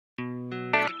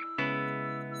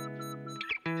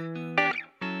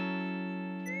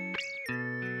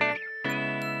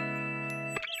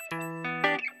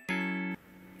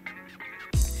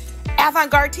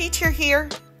Avant-Garde Teacher here.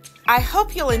 I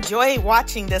hope you'll enjoy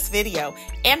watching this video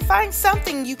and find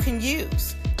something you can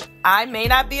use. I may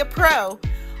not be a pro,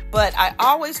 but I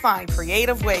always find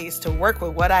creative ways to work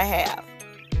with what I have.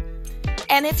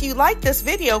 And if you like this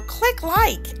video, click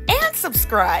like and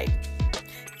subscribe.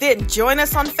 Then join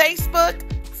us on Facebook,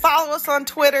 follow us on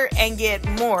Twitter, and get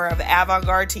more of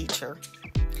Avant-Garde Teacher.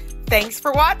 Thanks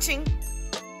for watching.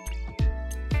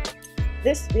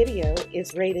 This video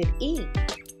is rated E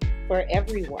for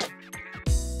everyone.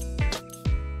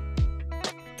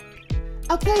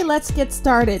 Okay, let's get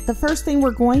started. The first thing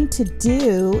we're going to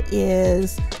do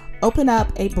is open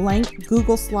up a blank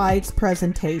Google Slides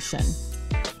presentation.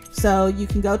 So you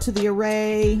can go to the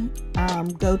array,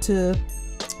 go to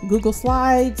Google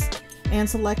Slides, and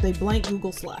select a blank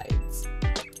Google Slides.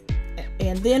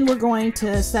 And then we're going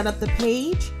to set up the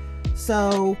page.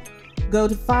 So go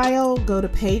to File, go to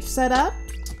Page Setup,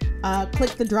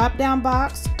 click the drop-down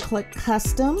box, click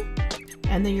Custom,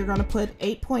 and then you're going to put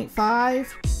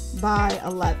 8.5 by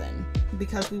 11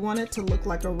 because we want it to look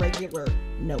like a regular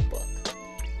notebook.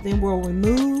 Then we'll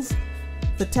remove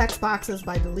the text boxes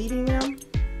by deleting them.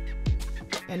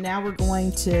 And now we're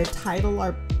going to title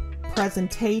our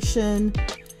presentation.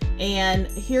 And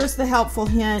here's the helpful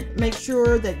hint. Make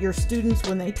sure that your students,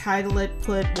 when they title it,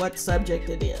 put what subject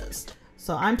it is.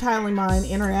 So I'm titling mine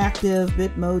Interactive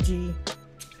Bitmoji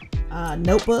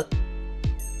Notebook.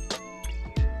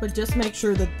 But just make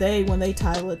sure that when they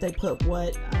title it, they put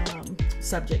what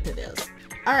subject it is.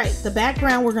 All right, the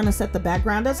background, we're going to set the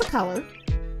background as a color.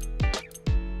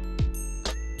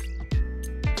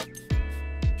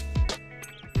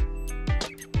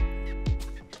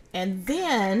 And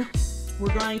then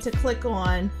we're going to click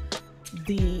on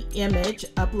the image,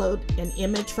 upload an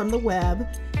image from the web,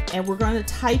 and we're going to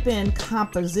type in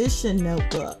composition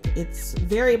notebook. It's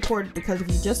very important because if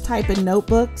you just type in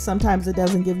notebook, sometimes it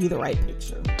doesn't give you the right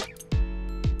picture.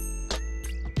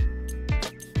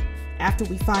 After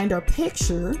we find our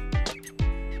picture,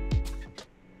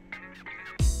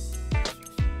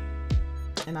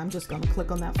 and I'm just going to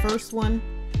click on that first one,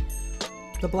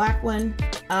 the black one,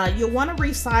 you'll want to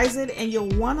resize it and you'll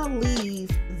want to leave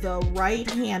the right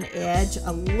hand edge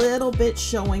a little bit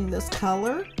showing this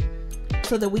color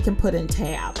so that we can put in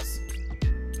tabs.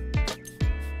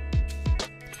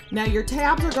 Now your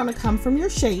tabs are going to come from your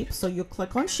shapes, so you'll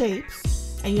click on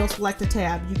shapes and you'll select a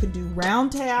tab. You can do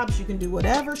round tabs, you can do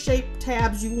whatever shape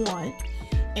tabs you want.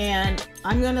 And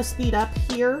I'm going to speed up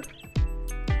here,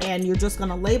 and you're just going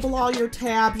to label all your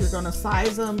tabs, you're going to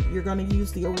size them, you're going to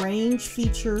use the arrange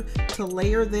feature to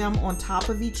layer them on top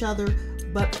of each other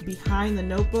but behind the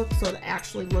notebook so it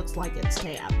actually looks like it's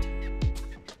tabbed.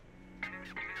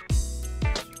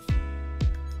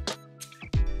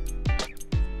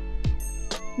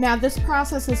 Now this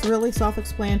process is really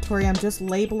self-explanatory. I'm just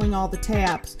labeling all the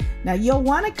tabs. Now you'll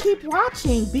want to keep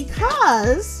watching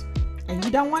because, and you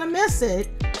don't want to miss it,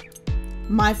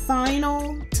 my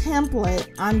final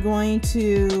template, I'm going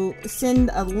to send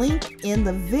a link in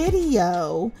the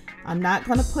video. I'm not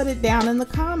going to put it down in the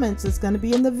comments. It's going to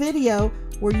be in the video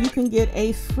where you can get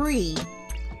a free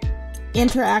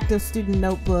interactive student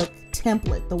notebook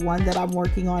template, the one that I'm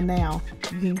working on now.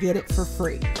 You can get it for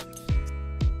free.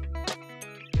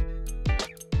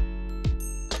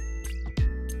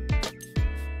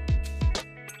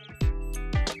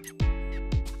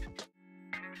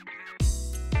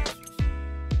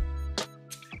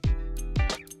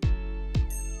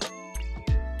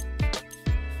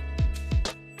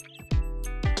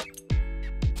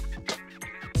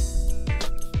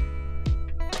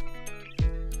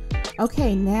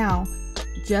 Okay, now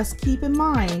just keep in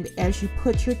mind as you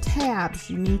put your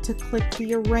tabs, you need to click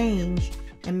the arrange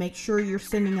and make sure you're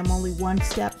sending them only one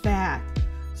step back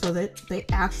so that they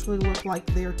actually look like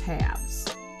they're tabs.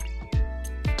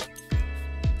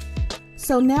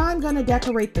 So now I'm going to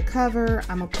decorate the cover.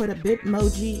 I'm going to put a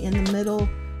Bitmoji in the middle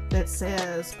that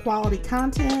says quality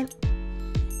content.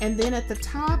 And then at the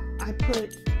top, I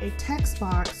put a text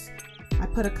box. I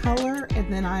put a color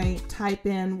and then I type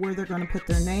in where they're going to put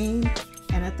their name,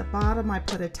 and at the bottom I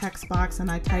put a text box and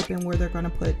I type in where they're going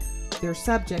to put their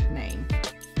subject name.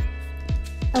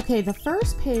 Okay, the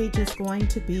first page is going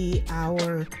to be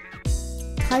our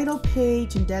title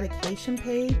page and dedication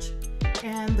page,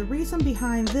 and the reason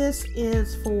behind this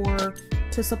is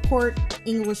to support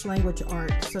English language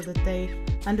arts so that they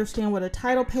understand what a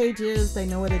title page is, they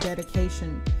know what a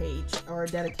dedication page or a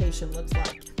dedication looks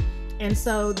like. And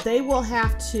so they will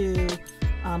have to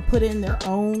put in their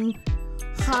own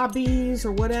hobbies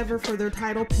or whatever for their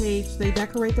title page. They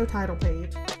decorate their title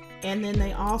page, and then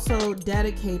they also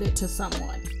dedicate it to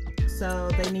someone. So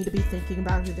they need to be thinking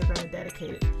about who they're going to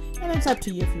dedicate it. And it's up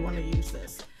to you if you want to use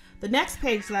this. The next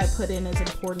page that I put in is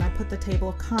important. I put the table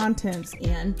of contents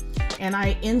in, and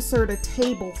I insert a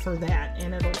table for that,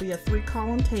 and it'll be a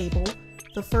 3-column table.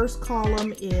 The first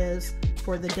column is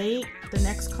for the date, the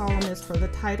next column is for the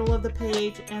title of the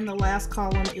page, and the last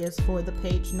column is for the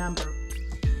page number.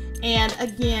 And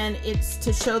again, it's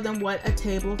to show them what a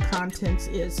table of contents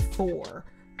is for.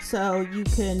 So you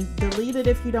can delete it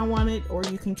if you don't want it, or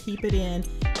you can keep it in.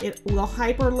 It will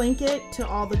hyperlink it to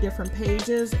all the different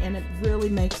pages, and it really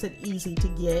makes it easy to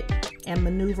get and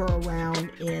maneuver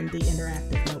around in the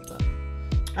interactive notebook.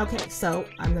 Okay, so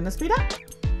I'm going to speed up.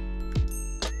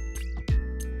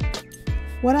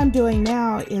 What I'm doing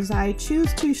now is I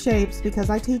choose 2 shapes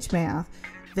because I teach math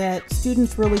that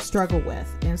students really struggle with.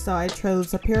 And so I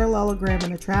chose a parallelogram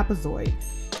and a trapezoid.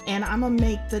 And I'm going to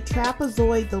make the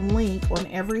trapezoid the link on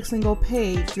every single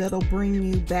page that'll bring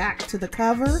you back to the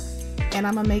cover. And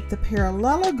I'm going to make the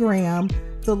parallelogram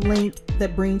the link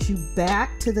that brings you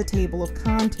back to the table of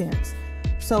contents.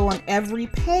 So on every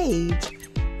page,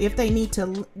 if they need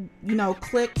to,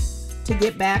 click to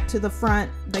get back to the front,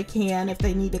 they can. If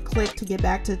they need to click to get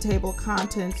back to the table of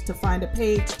contents to find a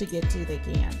page to get to, they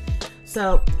can.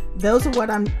 So those are what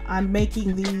I'm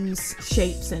making these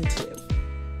shapes into.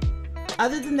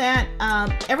 Other than that,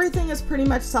 everything is pretty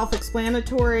much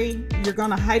self-explanatory. You're going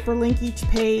to hyperlink each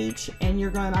page, and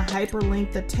you're going to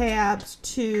hyperlink the tabs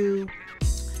to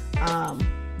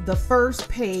the first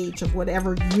page of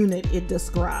whatever unit it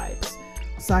describes.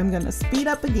 So I'm going to speed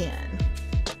up again.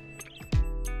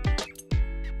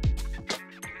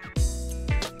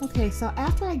 Okay, so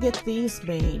after I get these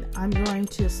made, I'm going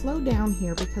to slow down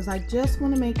here because I just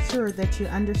want to make sure that you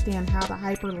understand how to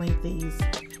hyperlink these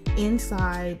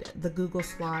inside the Google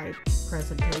Slide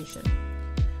presentation.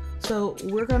 So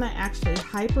we're going to actually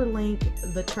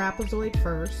hyperlink the trapezoid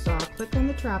first. So I'll click on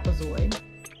the trapezoid.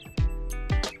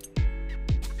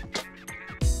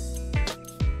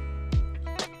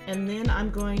 And then I'm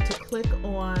going to click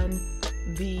on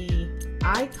the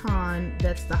icon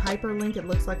that's the hyperlink. It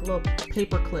looks like a little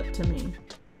paper clip to me.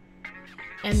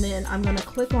 And then I'm going to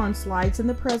click on slides in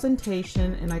the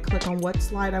presentation, and I click on what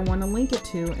slide I want to link it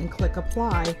to and click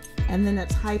apply, and then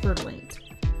it's hyperlinked.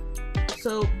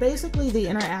 So basically the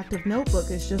interactive notebook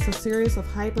is just a series of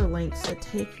hyperlinks that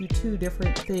take you to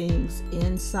different things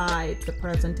inside the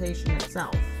presentation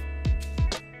itself.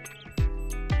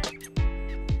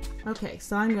 Okay,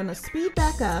 so I'm going to speed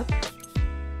back up.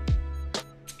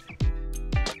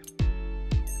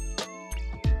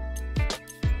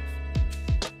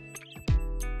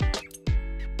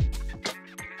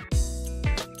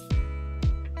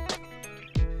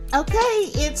 Okay,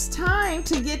 it's time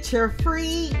to get your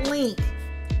free link.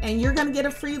 And you're going to get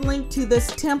a free link to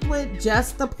this template,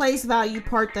 just the place value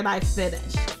part that I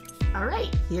finished. All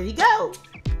right, here you go.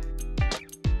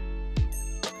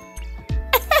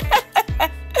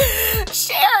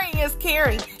 Sharing is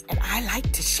caring, and I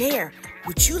like to share.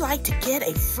 Would you like to get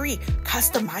a free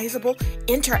customizable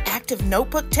interactive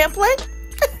notebook template?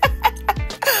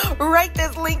 Write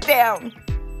this link down.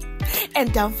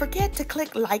 And don't forget to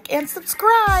click like and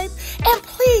subscribe. And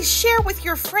please share with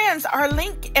your friends our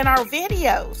link and our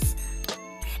videos.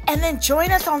 And then join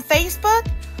us on Facebook,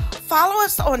 follow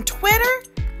us on Twitter,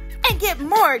 and get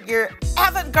more of your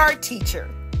avant-garde teacher.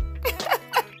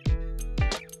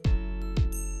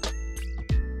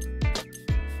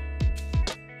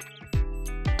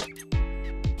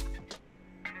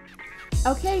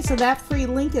 Okay, so that free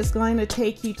link is going to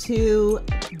take you to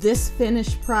this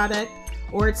finished product,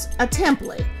 or it's a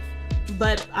template,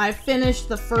 but I finished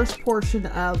the first portion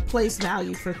of place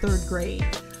value for 3rd grade.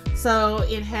 So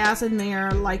it has in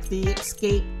there like the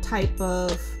escape type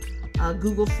of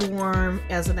Google form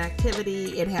as an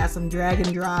activity. It has some drag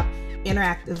and drop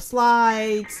interactive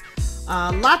slides,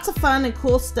 lots of fun and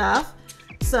cool stuff.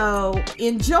 So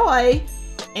enjoy.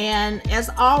 And as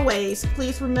always,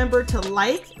 please remember to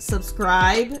like,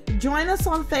 subscribe, join us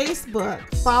on Facebook,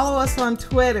 follow us on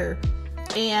Twitter,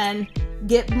 and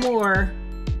get more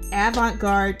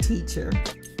avant-garde teacher.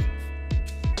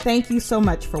 Thank you so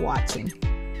much for watching.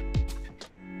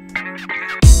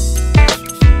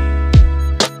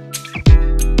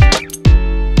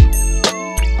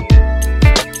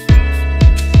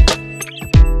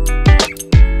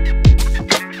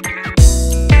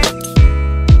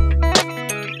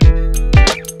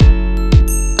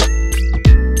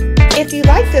 If you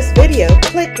like this video,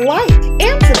 click like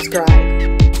and subscribe.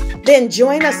 Then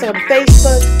join us on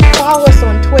Facebook, follow us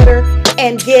on Twitter,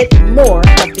 and get more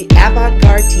of the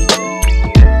avant-garde teacher.